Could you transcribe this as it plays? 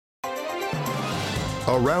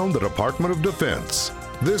around the Department of Defense.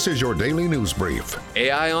 This is your daily news brief.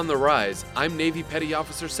 AI on the rise. I'm Navy Petty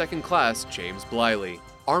Officer 2nd Class James Bliley.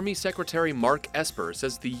 Army Secretary Mark Esper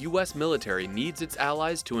says the U.S. military needs its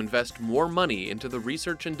allies to invest more money into the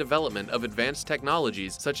research and development of advanced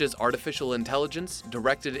technologies such as artificial intelligence,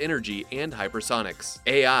 directed energy, and hypersonics.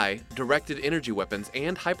 AI, directed energy weapons,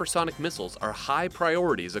 and hypersonic missiles are high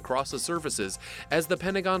priorities across the services as the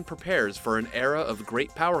Pentagon prepares for an era of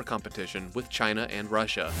great power competition with China and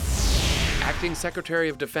Russia. Acting Secretary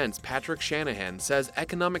of Defense Patrick Shanahan says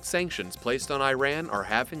economic sanctions placed on Iran are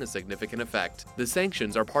having a significant effect. The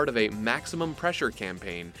sanctions are part of a maximum pressure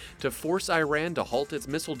campaign to force Iran to halt its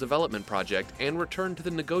missile development project and return to the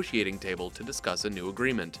negotiating table to discuss a new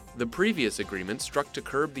agreement. The previous agreement, struck to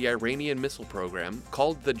curb the Iranian missile program,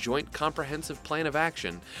 called the Joint Comprehensive Plan of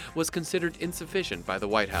Action, was considered insufficient by the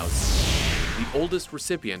White House. The oldest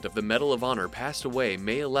recipient of the Medal of Honor passed away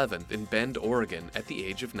May 11th in Bend, Oregon, at the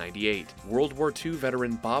age of 98. World War II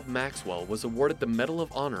veteran Bob Maxwell was awarded the Medal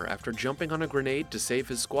of Honor after jumping on a grenade to save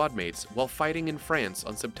his squad mates while fighting in France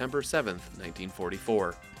on September 7,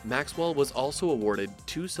 1944. Maxwell was also awarded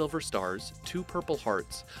 2 Silver Stars, 2 Purple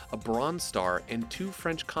Hearts, a Bronze Star, and 2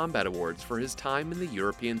 French Combat Awards for his time in the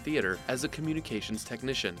European theater as a communications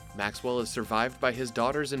technician. Maxwell is survived by his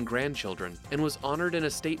daughters and grandchildren and was honored in a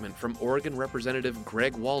statement from Oregon Representative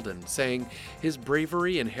Greg Walden, saying his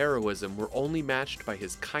bravery and heroism were only matched by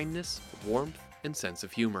his kindness, warmth, and sense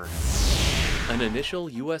of humor. An initial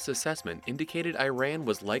U.S. assessment indicated Iran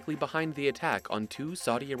was likely behind the attack on 2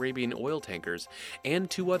 Saudi Arabian oil tankers and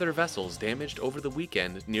 2 other vessels damaged over the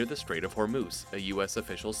weekend near the Strait of Hormuz, a U.S.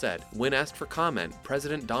 official said. When asked for comment,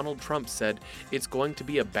 President Donald Trump said, "It's going to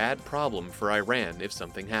be a bad problem for Iran if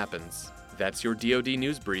something happens." That's your DoD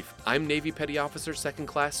News Brief. I'm Navy Petty Officer 2nd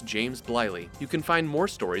Class James Bliley. You can find more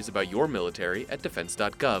stories about your military at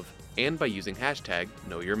defense.gov and by using hashtag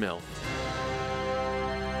KnowYourMil.